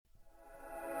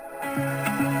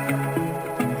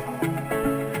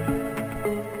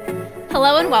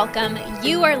Hello and welcome.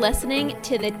 You are listening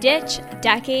to the Ditch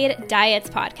Decade Diets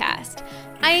podcast.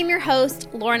 I am your host,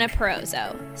 Lorna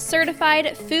Perozzo,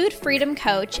 certified food freedom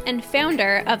coach and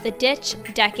founder of the Ditch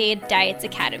Decade Diets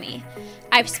Academy.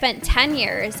 I've spent 10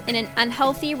 years in an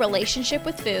unhealthy relationship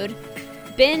with food,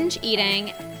 binge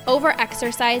eating,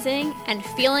 over-exercising, and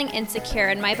feeling insecure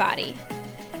in my body.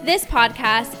 This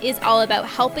podcast is all about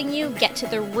helping you get to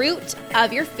the root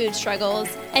of your food struggles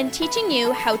and teaching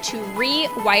you how to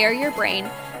rewire your brain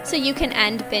so you can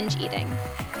end binge eating.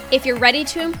 If you're ready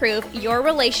to improve your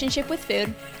relationship with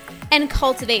food and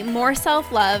cultivate more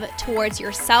self-love towards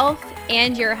yourself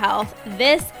and your health,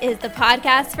 this is the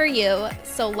podcast for you.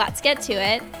 So let's get to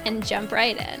it and jump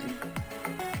right in.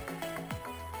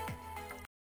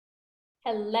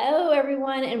 Hello,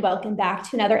 everyone, and welcome back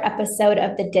to another episode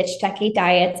of the Ditch Decade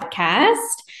Diets podcast.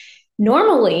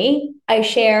 Normally, I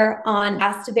share on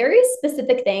very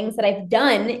specific things that I've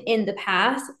done in the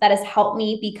past that has helped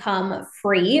me become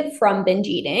free from binge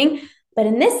eating. But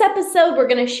in this episode, we're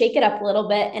going to shake it up a little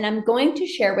bit, and I'm going to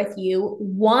share with you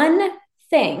one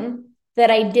thing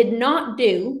that I did not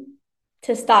do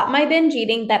to stop my binge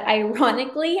eating that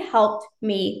ironically helped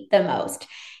me the most.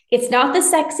 It's not the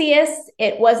sexiest,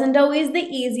 it wasn't always the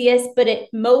easiest, but it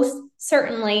most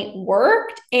certainly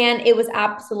worked, and it was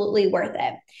absolutely worth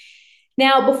it.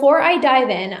 Now, before I dive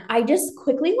in, I just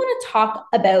quickly want to talk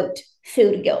about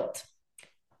food guilt.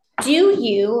 Do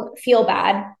you feel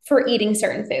bad for eating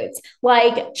certain foods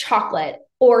like chocolate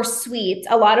or sweets?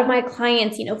 A lot of my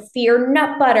clients, fear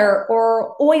nut butter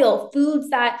or oil, foods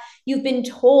that you've been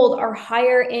told are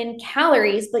higher in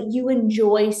calories, but you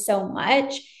enjoy so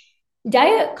much.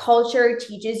 Diet culture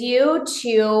teaches you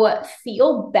to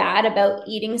feel bad about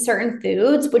eating certain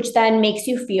foods, which then makes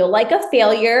you feel like a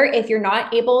failure if you're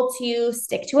not able to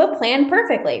stick to a plan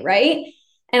perfectly, right?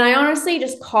 And I honestly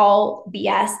just call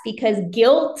BS because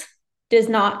guilt does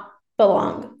not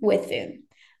belong with food.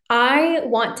 I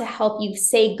want to help you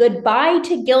say goodbye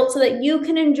to guilt so that you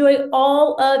can enjoy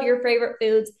all of your favorite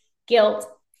foods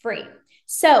guilt-free.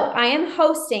 So I am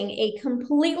hosting a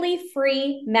completely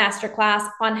free masterclass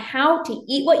on how to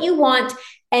eat what you want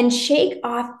and shake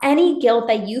off any guilt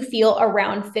that you feel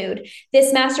around food.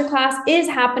 This masterclass is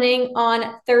happening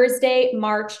on Thursday,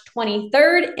 March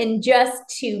 23rd. In just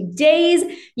 2 days,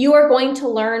 you are going to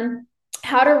learn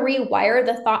how to rewire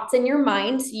the thoughts in your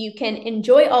mind so you can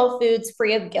enjoy all foods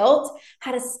free of guilt,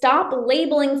 how to stop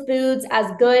labeling foods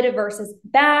as good versus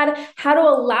bad, how to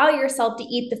allow yourself to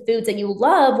eat the foods that you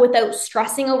love without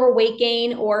stressing over weight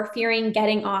gain or fearing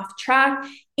getting off track,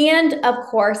 and of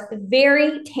course,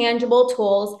 very tangible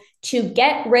tools to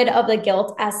get rid of the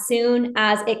guilt as soon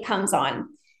as it comes on.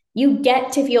 You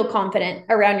get to feel confident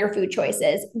around your food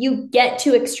choices. You get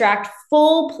to extract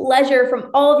full pleasure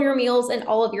from all of your meals and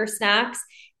all of your snacks.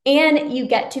 And you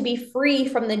get to be free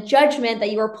from the judgment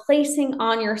that you are placing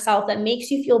on yourself that makes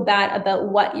you feel bad about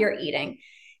what you're eating.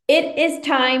 It is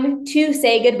time to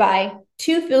say goodbye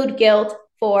to food guilt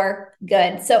for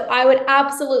good. So I would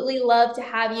absolutely love to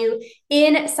have you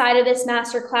inside of this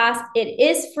masterclass. It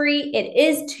is free. It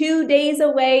is 2 days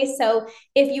away. So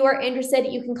if you are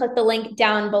interested, you can click the link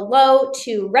down below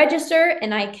to register,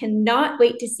 and I cannot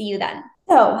wait to see you then.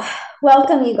 So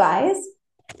welcome, you guys.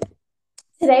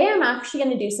 Today, I'm actually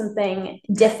going to do something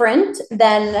different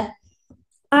than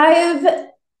I've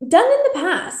done in the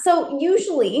past. So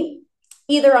usually,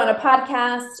 either on a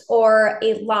podcast or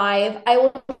a live, I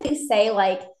will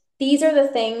say these are the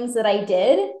things that I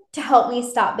did to help me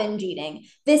stop binge eating.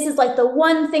 This is the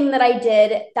one thing that I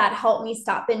did that helped me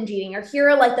stop binge eating, or here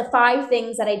are the 5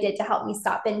 things that I did to help me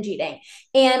stop binge eating.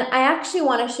 And I actually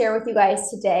want to share with you guys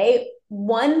today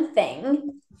one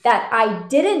thing that I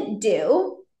didn't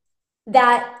do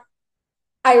that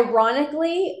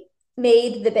ironically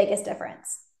made the biggest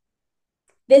difference.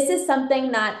 This is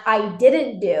something that I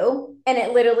didn't do, and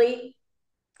it literally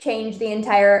changed the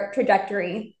entire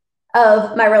trajectory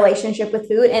of my relationship with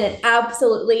food, and it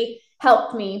absolutely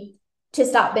helped me to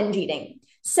stop binge eating.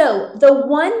 So the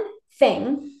one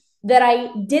thing that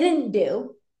I didn't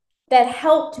do that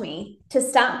helped me to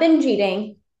stop binge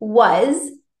eating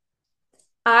was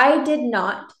I did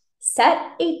not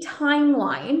set a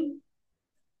timeline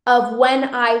of when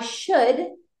I should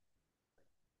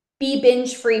be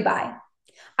binge free by.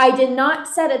 I did not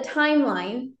set a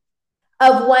timeline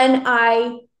of when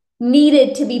I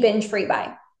needed to be binge free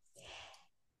by.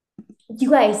 You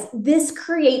guys, this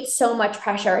creates so much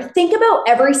pressure. Think about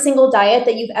every single diet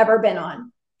that you've ever been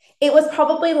on. It was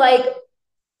probably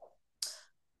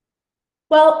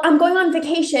I'm going on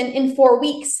vacation in 4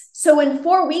 weeks. So in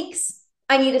 4 weeks,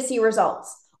 I need to see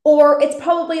results. Or it's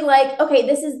probably okay,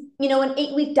 this is, an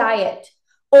 8-week diet.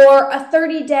 or a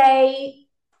 30-day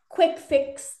quick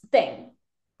fix thing,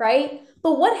 right?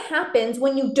 But what happens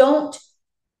when you don't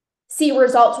see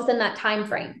results within that time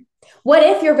frame? What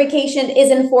if your vacation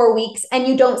is in 4 weeks and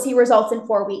you don't see results in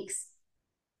 4 weeks?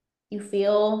 You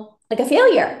feel like a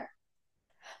failure.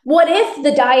 What if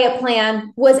the diet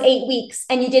plan was 8 weeks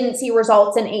and you didn't see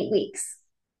results in 8 weeks?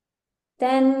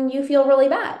 Then you feel really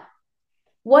bad.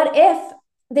 What if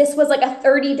this was like a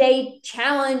 30-day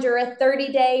challenge or a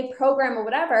 30-day program or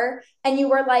whatever, and you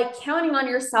were like counting on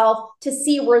yourself to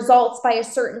see results by a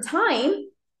certain time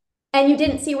and you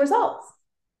didn't see results?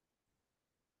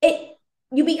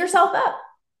 You beat yourself up.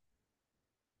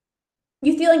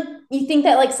 You think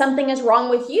that like something is wrong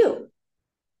with you.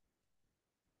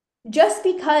 Just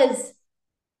because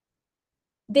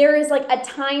there is like a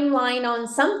timeline on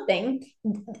something,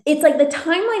 it's like the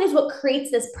timeline is what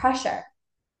creates this pressure.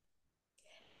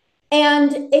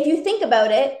 And if you think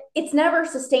about it, it's never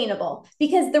sustainable,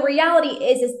 because the reality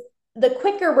is the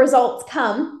quicker results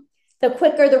come, the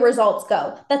quicker the results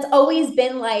go. That's always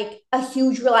been like a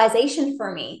huge realization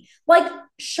for me. Like,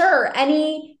 sure,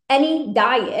 any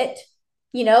diet,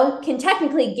 can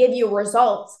technically give you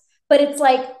results, but it's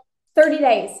like 30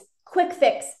 days, quick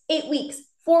fix, 8 weeks,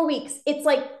 4 weeks. It's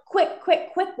like quick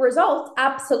results,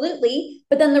 absolutely.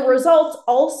 But then the results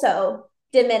also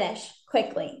diminish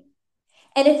quickly.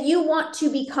 And if you want to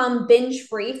become binge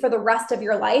free for the rest of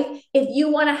your life, if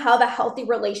you want to have a healthy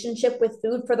relationship with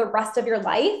food for the rest of your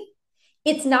life,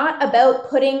 it's not about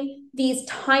putting these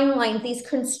timelines, these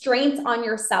constraints on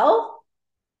yourself,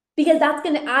 because that's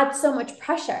going to add so much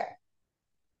pressure.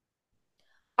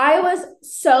 I was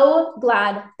so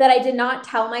glad that I did not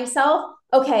tell myself,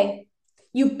 okay,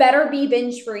 you better be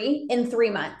binge free in 3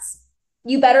 months.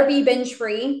 You better be binge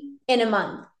free in a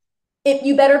month. If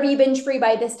you better be binge free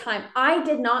by this time. I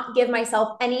did not give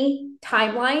myself any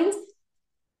timelines.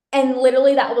 And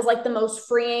literally, that was like the most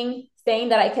freeing thing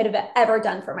that I could have ever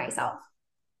done for myself.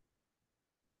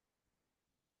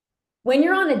 When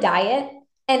you're on a diet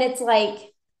and it's like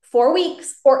 4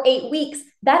 weeks or 8 weeks,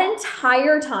 that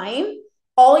entire time,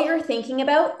 all you're thinking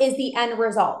about is the end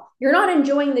result. You're not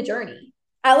enjoying the journey.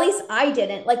 At least I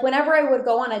didn't. Like, whenever I would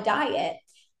go on a diet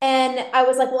and I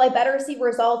was like, well, I better see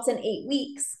results in 8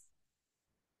 weeks.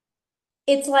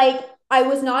 It's like I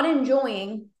was not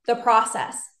enjoying the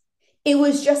process. It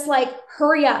was just like,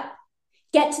 hurry up,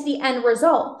 get to the end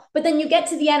result. But then you get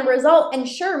to the end result, and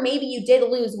sure, maybe you did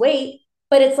lose weight,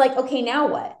 but it's like, okay, now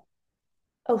what?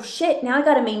 Oh shit, now I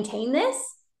got to maintain this?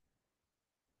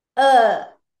 Uh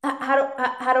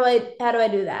how do I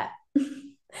do that?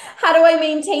 How do I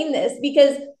maintain this?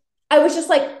 Because I was just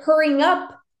like, hurry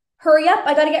up,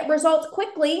 I got to get results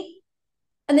quickly.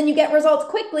 And then you get results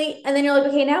quickly, and then you're like,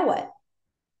 okay, now what?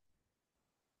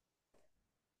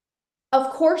 Of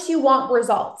course, you want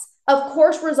results. Of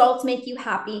course, results make you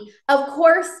happy. Of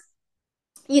course,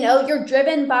 you're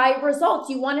driven by results.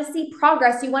 You want to see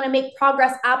progress. You want to make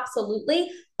progress, absolutely.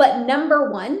 But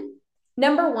number one,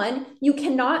 you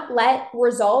cannot let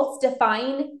results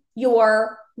define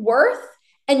your worth,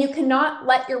 and you cannot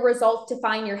let your results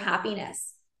define your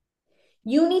happiness.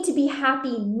 You need to be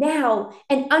happy now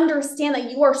and understand that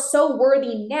you are so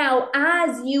worthy now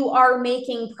as you are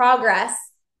making progress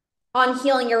on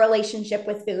healing your relationship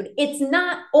with food. It's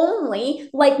not only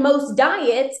like most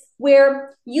diets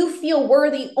where you feel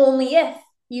worthy only if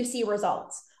you see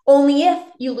results, only if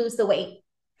you lose the weight.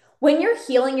 When you're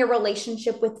healing your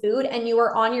relationship with food and you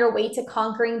are on your way to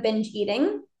conquering binge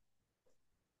eating,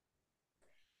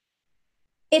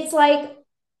 it's like,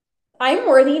 I'm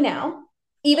worthy now,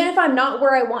 even if I'm not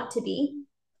where I want to be.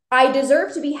 I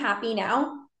deserve to be happy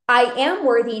now. I am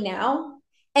worthy now.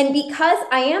 And because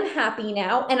I am happy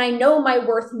now and I know my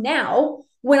worth now,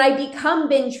 when I become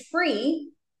binge free,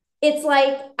 it's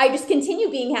like I just continue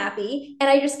being happy and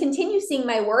I just continue seeing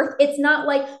my worth. It's not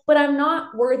like, but I'm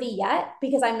not worthy yet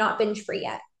because I'm not binge free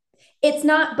yet. It's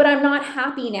not, but I'm not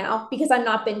happy now because I'm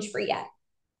not binge free yet.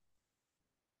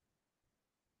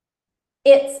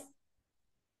 It's,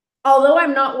 although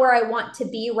I'm not where I want to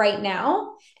be right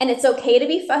now, and it's okay to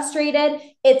be frustrated,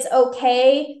 it's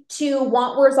okay to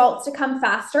want results to come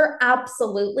faster,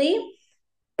 absolutely.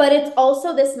 But it's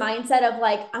also this mindset of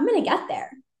like, I'm going to get there.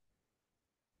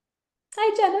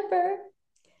 Hi, Jennifer.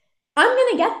 I'm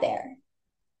going to get there.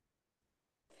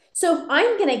 So if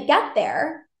I'm going to get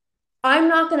there, I'm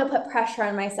not going to put pressure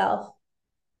on myself.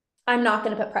 I'm not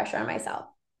going to put pressure on myself.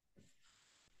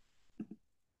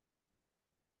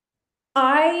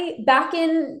 Back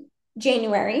in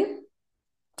January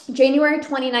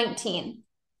 2019,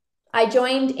 I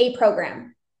joined a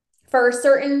program for a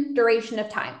certain duration of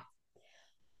time.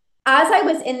 As I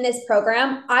was in this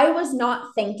program, I was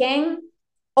not thinking,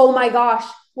 oh my gosh,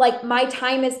 like my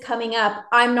time is coming up.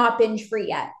 I'm not binge free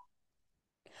yet.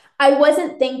 I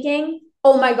wasn't thinking,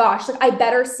 oh my gosh, like I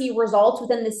better see results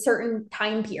within this certain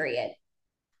time period.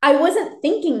 I wasn't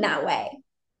thinking that way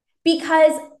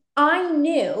because I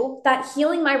knew that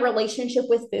healing my relationship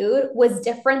with food was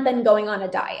different than going on a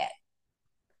diet.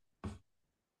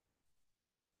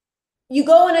 You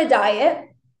go on a diet,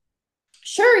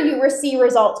 sure, you see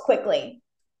results quickly.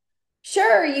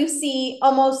 Sure, you see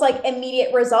almost like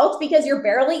immediate results because you're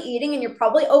barely eating and you're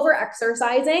probably over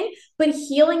exercising, but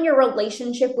healing your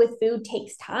relationship with food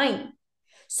takes time.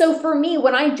 So for me,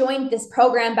 when I joined this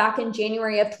program back in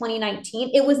January of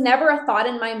 2019, it was never a thought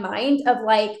in my mind of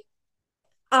like,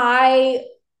 I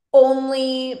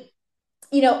only,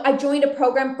 I joined a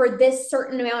program for this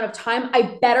certain amount of time.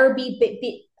 I better be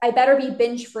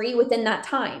binge free within that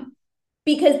time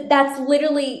because that's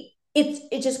literally it's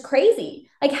just crazy.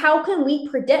 Like how can we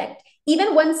predict?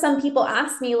 Even when some people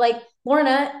ask me like,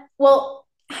 Lorna, well,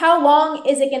 how long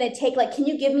is it going to take? Like, can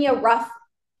you give me a rough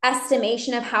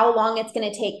estimation of how long it's going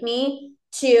to take me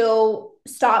to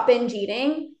stop binge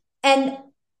eating? And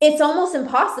it's almost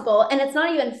impossible. And it's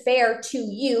not even fair to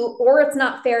you, or it's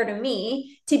not fair to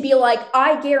me to be like,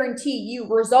 I guarantee you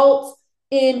results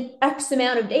in X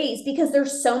amount of days because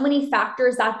there's so many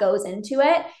factors that goes into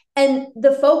it. And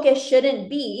the focus shouldn't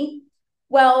be,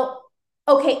 well,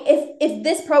 okay, if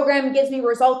this program gives me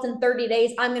results in 30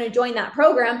 days, I'm going to join that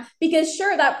program because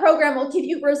sure, that program will give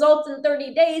you results in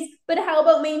 30 days, but how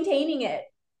about maintaining it?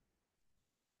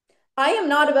 I am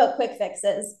not about quick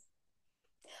fixes.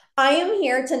 I am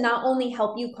here to not only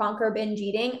help you conquer binge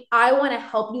eating, I want to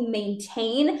help you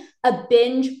maintain a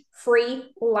binge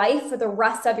free life for the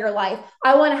rest of your life.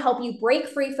 I want to help you break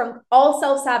free from all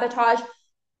self sabotage,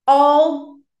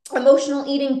 all emotional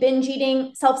eating, binge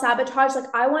eating, self sabotage.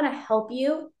 Like, I want to help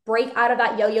you break out of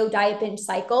that yo yo diet binge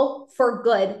cycle for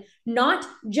good, not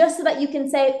just so that you can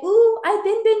say, ooh, I've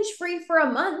been binge free for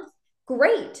a month.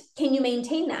 Great. Can you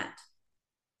maintain that?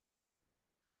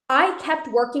 I kept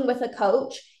working with a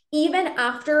coach even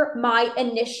after my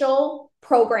initial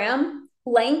program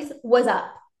length was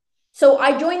up. So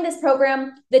I joined this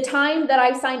program. The time that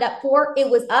I signed up for, it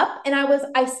was up and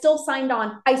I still signed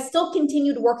on. I still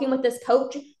continued working with this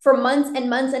coach for months and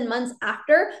months and months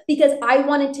after because I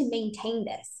wanted to maintain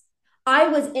this. I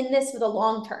was in this for the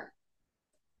long term.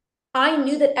 I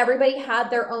knew that everybody had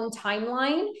their own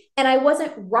timeline and I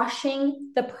wasn't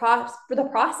rushing for the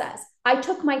process. I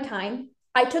took my time.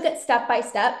 I took it step by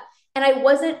step and I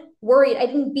wasn't worried. I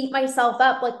didn't beat myself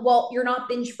up like, well, you're not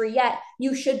binge free yet.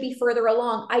 You should be further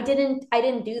along. I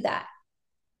didn't do that.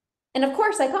 And of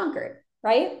course I conquered,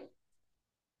 right?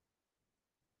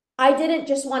 I didn't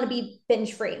just want to be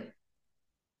binge free.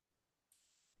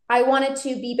 I wanted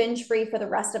to be binge free for the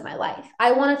rest of my life.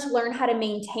 I wanted to learn how to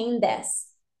maintain this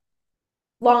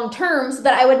long term so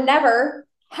that I would never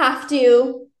have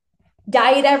to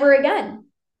diet ever again.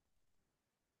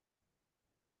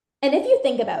 And if you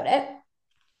think about it,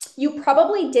 you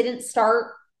probably didn't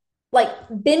start like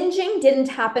binging didn't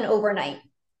happen overnight.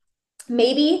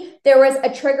 Maybe there was a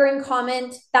triggering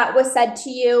comment that was said to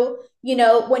you,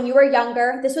 when you were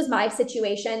younger. This was my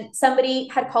situation. Somebody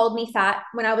had called me fat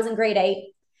when I was in grade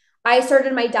 8. I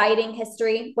started my dieting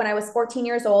history when I was 14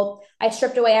 years old. I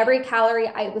stripped away every calorie.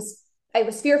 I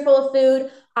was fearful of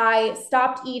food. I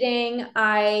stopped eating.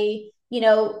 I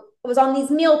was on these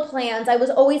meal plans. I was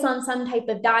always on some type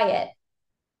of diet.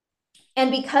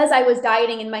 And because I was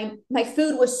dieting and my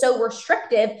food was so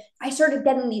restrictive, I started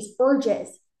getting these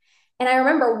urges. And I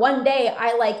remember one day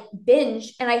I like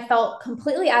binged and I felt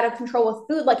completely out of control with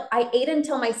food. Like I ate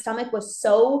until my stomach was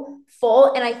so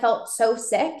full and I felt so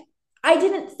sick. I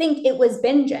didn't think it was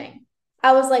binging.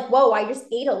 I was like, whoa, I just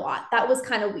ate a lot. That was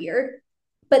kind of weird.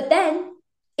 But then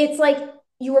it's like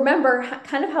you remember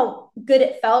kind of how good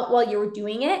it felt while you were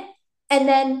doing it. And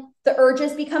then the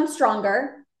urges become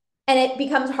stronger and it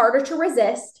becomes harder to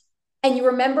resist. And you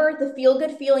remember the feel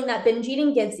good feeling that binge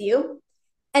eating gives you.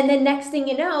 And then next thing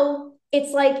you know,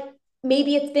 it's like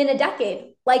maybe it's been a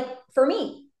decade. Like for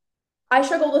me, I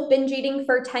struggled with binge eating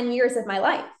for 10 years of my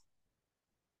life.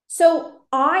 So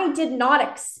I did not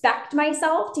expect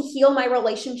myself to heal my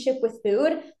relationship with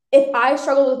food if I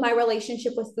struggled with my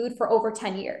relationship with food for over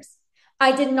 10 years.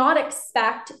 I did not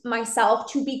expect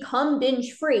myself to become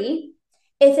binge free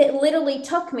if it literally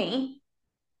took me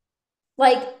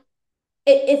like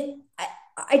if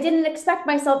I didn't expect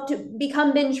myself to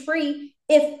become binge free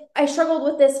if I struggled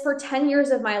with this for 10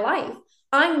 years of my life.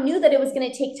 I knew that it was going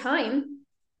to take time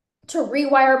to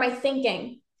rewire my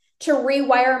thinking, to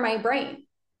rewire my brain.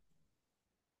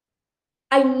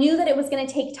 I knew that it was going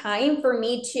to take time for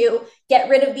me to get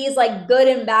rid of these like good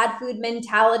and bad food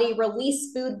mentality,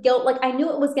 release food guilt. Like I knew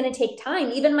it was going to take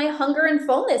time. Even my hunger and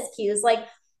fullness cues. Like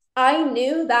I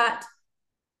knew that,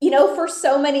 for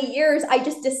so many years, I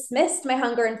just dismissed my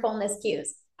hunger and fullness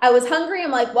cues. I was hungry.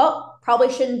 I'm like, well,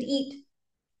 probably shouldn't eat.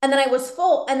 And then I was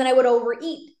full and then I would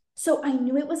overeat. So I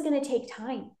knew it was going to take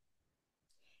time.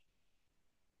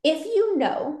 If you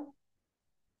know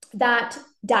that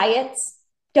diets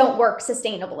don't work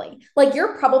sustainably, like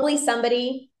you're probably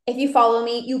somebody, if you follow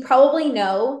me, you probably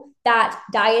know that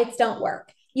diets don't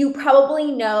work. You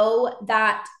probably know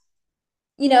that,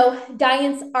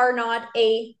 diets are not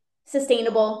a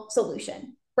sustainable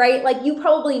solution, right? Like you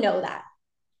probably know that,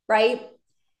 right?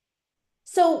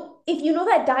 So if you know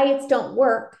that diets don't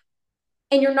work,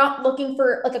 and you're not looking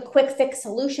for like a quick fix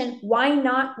solution, why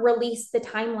not release the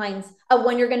timelines of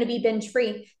when you're going to be binge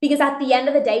free? Because at the end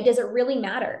of the day, does it really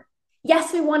matter?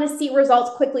 Yes, we want to see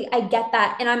results quickly. I get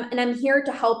that. And I'm here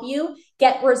to help you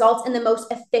get results in the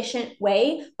most efficient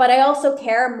way, but I also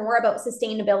care more about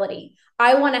sustainability.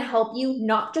 I want to help you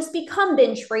not just become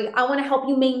binge free. I want to help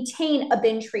you maintain a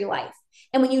binge free life.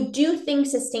 And when you do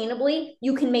things sustainably,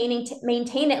 you can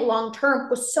maintain it long term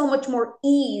with so much more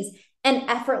ease and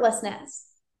effortlessness.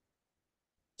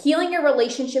 Healing your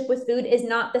relationship with food is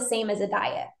not the same as a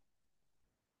diet.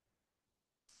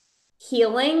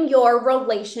 Healing your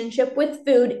relationship with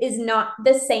food is not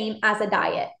the same as a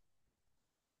diet.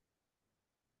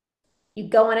 You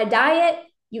go on a diet,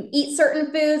 you eat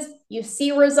certain foods, you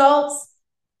see results,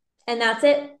 and that's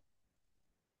it.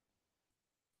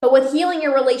 But with healing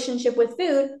your relationship with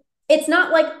food, it's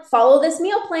not like follow this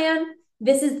meal plan.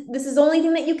 This is the only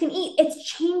thing that you can eat. It's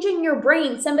changing your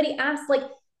brain. Somebody asked, like,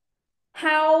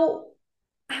 how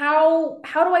do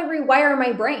I rewire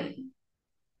my brain?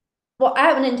 Well, I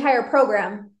have an entire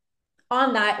program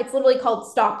on that. It's literally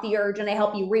called Stop the Urge, and I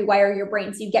help you rewire your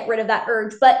brain so you get rid of that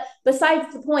urge. But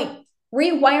besides the point,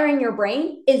 rewiring your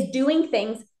brain is doing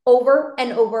things over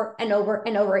and over and over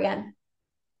and over again.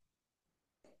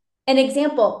 An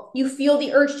example, you feel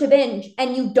the urge to binge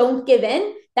and you don't give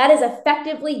in. That is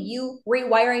effectively you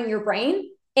rewiring your brain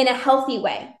in a healthy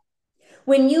way.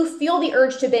 When you feel the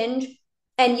urge to binge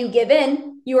and you give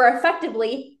in, you are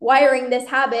effectively wiring this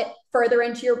habit further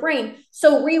into your brain.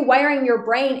 So rewiring your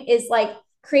brain is like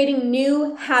creating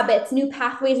new habits, new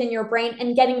pathways in your brain,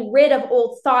 and getting rid of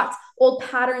old thoughts, old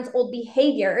patterns, old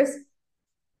behaviors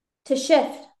to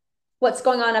shift what's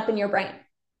going on up in your brain.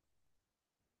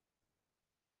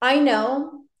 I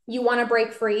know you want to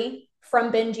break free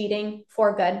from binge eating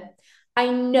for good. I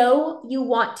know you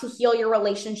want to heal your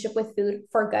relationship with food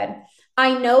for good.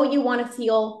 I know you want to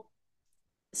feel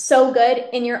so good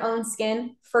in your own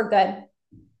skin for good.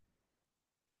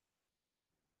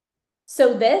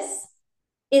 So this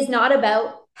is not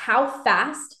about how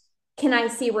fast can I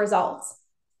see results.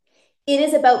 It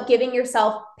is about giving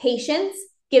yourself patience,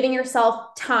 giving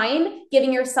yourself time,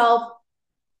 giving yourself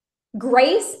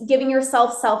grace, giving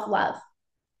yourself self-love.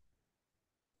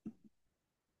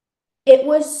 It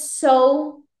was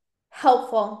so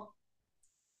helpful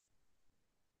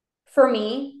for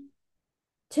me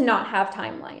to not have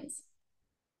timelines.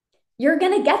 You're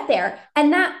going to get there.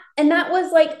 And that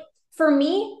was like, for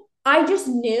me, I just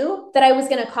knew that I was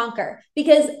going to conquer,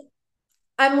 because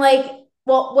I'm like,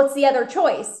 well, what's the other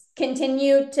choice?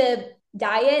 Continue to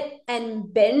diet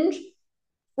and binge?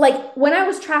 Like when I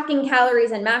was tracking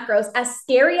calories and macros, as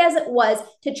scary as it was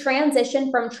to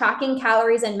transition from tracking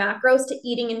calories and macros to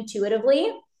eating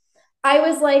intuitively, I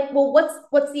was like, well,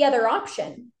 what's the other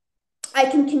option? I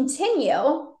can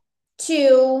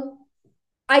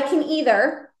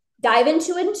either dive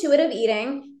into intuitive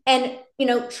eating and,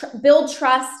 build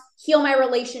trust, heal my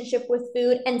relationship with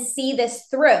food and see this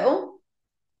through,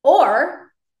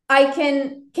 or I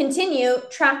can continue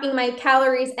tracking my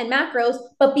calories and macros,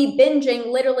 but be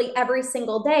binging literally every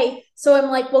single day. So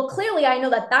I'm like, well, clearly I know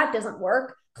that doesn't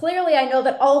work. Clearly I know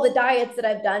that all the diets that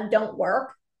I've done don't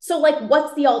work. So like,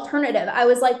 what's the alternative? I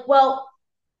was like, well,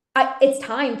 it's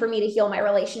time for me to heal my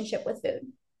relationship with food.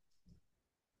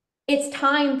 It's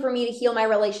time for me to heal my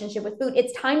relationship with food.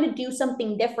 It's time to do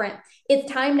something different.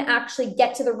 It's time to actually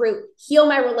get to the root, heal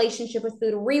my relationship with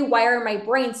food, rewire my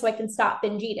brain so I can stop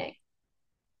binge eating.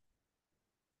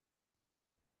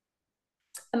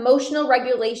 Emotional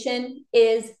regulation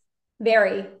is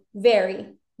very,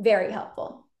 very, very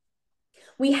helpful.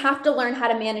 We have to learn how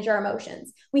to manage our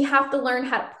emotions. We have to learn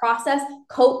how to process,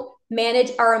 cope,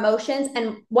 manage our emotions.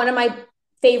 And one of my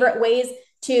favorite ways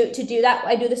to do that,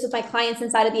 I do this with my clients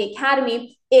inside of the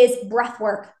academy, is breath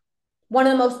work. One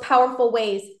of the most powerful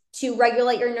ways to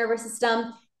regulate your nervous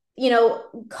system,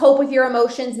 cope with your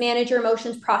emotions, manage your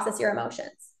emotions, process your emotions.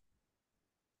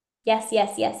 Yes,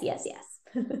 yes, yes, yes,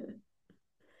 yes.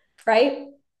 Right?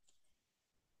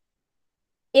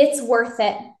 It's worth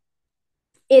it.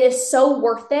 It is so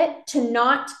worth it to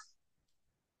not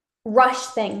rush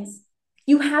things.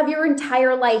 You have your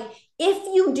entire life. If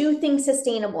you do things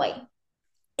sustainably,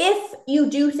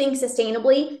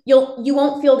 you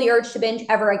won't feel the urge to binge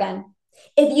ever again.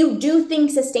 If you do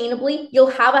things sustainably,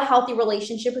 you'll have a healthy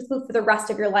relationship with food for the rest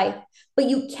of your life. But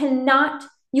you cannot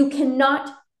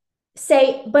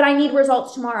say, but I need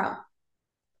results tomorrow.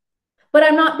 But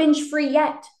I'm not binge free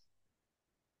yet.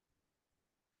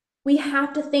 We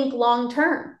have to think long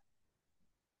term.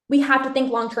 We have to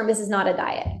think long term. This is not a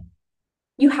diet.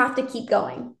 You have to keep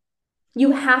going.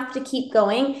 You have to keep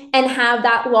going and have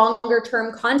that longer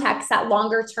term context, that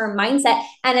longer term mindset.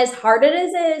 And as hard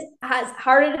as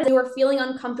you are feeling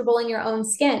uncomfortable in your own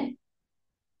skin.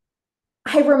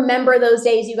 I remember those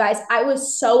days, you guys. I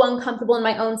was so uncomfortable in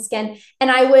my own skin, and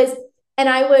I was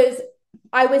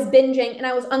binging, and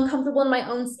I was uncomfortable in my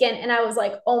own skin, and I was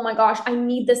like, oh my gosh, I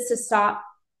need this to stop.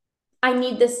 I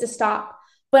need this to stop.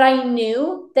 But I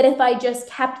knew that if I just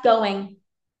kept going,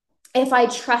 if I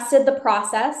trusted the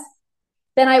process,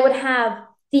 then I would have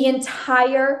the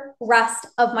entire rest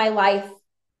of my life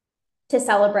to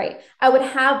celebrate. I would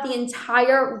have the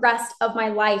entire rest of my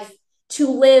life to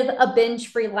live a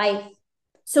binge free life.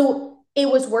 So it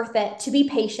was worth it to be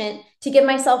patient, to give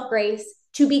myself grace,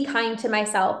 to be kind to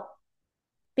myself,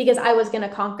 because I was going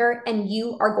to conquer, and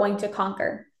you are going to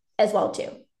conquer as well too.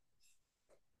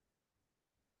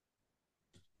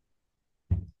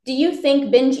 Do you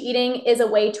think binge eating is a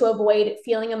way to avoid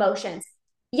feeling emotions?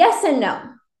 Yes and no.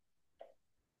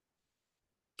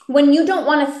 When you don't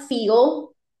want to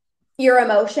feel your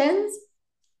emotions,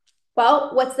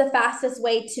 well, what's the fastest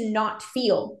way to not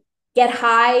feel? Get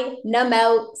high, numb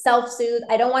out, self soothe.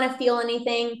 I don't want to feel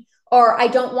anything, or I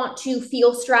don't want to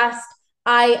feel stressed.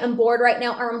 I am bored right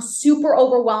now, or I'm super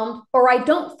overwhelmed, or I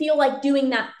don't feel like doing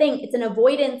that thing. It's an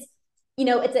avoidance,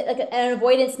 it's like an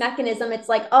avoidance mechanism. It's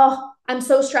like, oh, I'm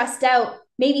so stressed out.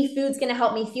 Maybe food's going to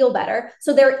help me feel better.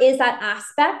 So there is that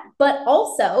aspect, but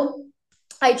also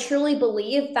I truly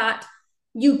believe that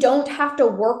you don't have to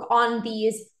work on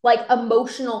these like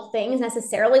emotional things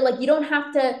necessarily. Like you don't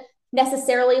have to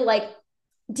necessarily like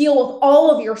deal with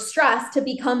all of your stress to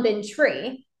become binge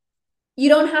free. You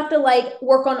don't have to like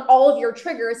work on all of your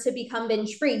triggers to become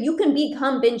binge free. You can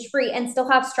become binge free and still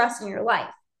have stress in your life.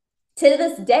 To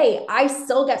this day, I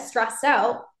still get stressed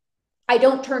out. I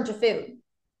don't turn to food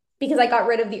because I got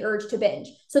rid of the urge to binge.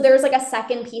 So there's like a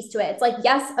second piece to it. It's like,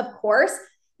 yes, of course,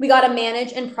 we got to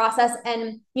manage and process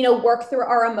and work through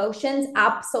our emotions,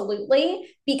 absolutely,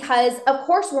 because of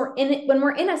course when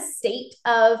we're in a state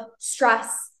of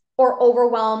stress or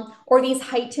overwhelm or these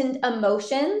heightened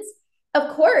emotions,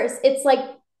 of course it's like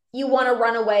you want to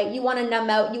run away, you want to numb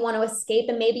out, you want to escape,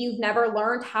 and maybe you've never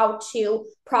learned how to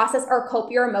process or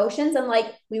cope your emotions, and like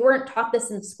we weren't taught this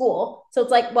in school. So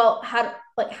it's like, well, how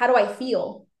do I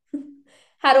feel?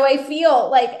 How do I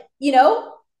feel?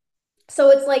 So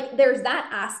it's like there's that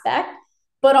aspect,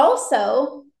 but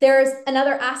also there's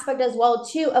another aspect as well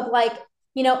too of like,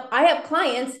 I have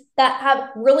clients that have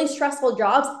really stressful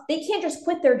jobs. They can't just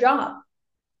quit their job,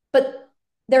 but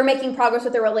they're making progress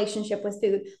with their relationship with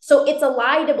food. So it's a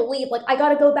lie to believe like I got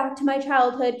to go back to my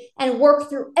childhood and work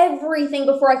through everything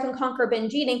before I can conquer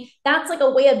binge eating. That's like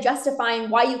a way of justifying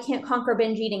why you can't conquer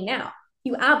binge eating now.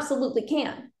 You absolutely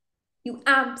can. You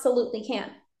absolutely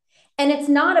can. And it's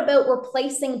not about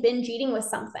replacing binge eating with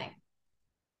something.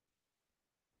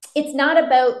 It's not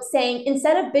about saying,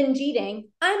 instead of binge eating,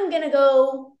 I'm going to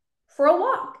go for a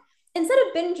walk. Instead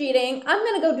of binge eating, I'm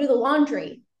going to go do the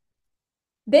laundry.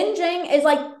 Binging is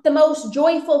like the most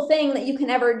joyful thing that you can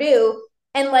ever do.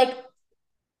 And like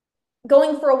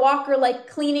going for a walk or like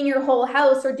cleaning your whole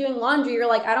house or doing laundry, you're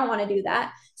like, I don't want to do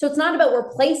that. So it's not about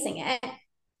replacing it.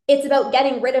 It's about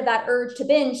getting rid of that urge to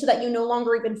binge so that you no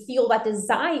longer even feel that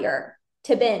desire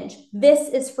to binge. This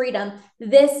is freedom.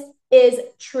 This is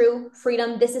true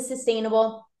freedom. This is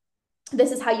sustainable.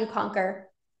 This is how you conquer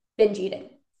binge eating.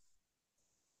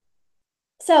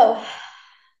 So,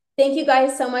 thank you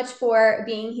guys so much for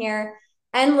being here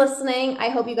and listening. I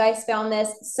hope you guys found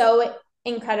this so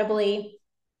incredibly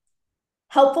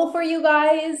helpful for you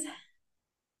guys.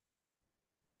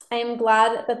 I am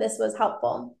glad that this was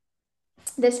helpful.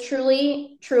 This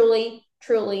truly, truly,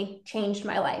 truly changed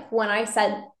my life. When I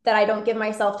said that I don't give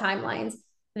myself timelines,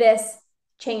 this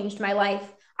changed my life.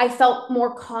 I felt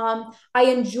more calm. I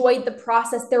enjoyed the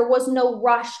process. There was no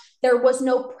rush. There was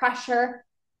no pressure.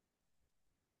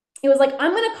 It was like,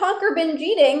 I'm going to conquer binge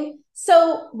eating,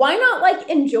 So why not like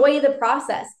enjoy the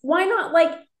process? Why not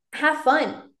like have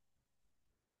fun?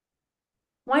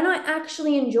 Why not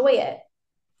actually enjoy it?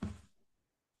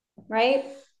 Right?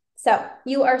 So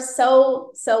you are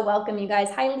so, so welcome, you guys.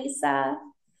 Hi, Lisa.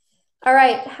 All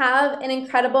right. Have an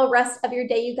incredible rest of your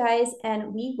day, you guys,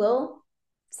 and we will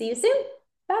see you soon.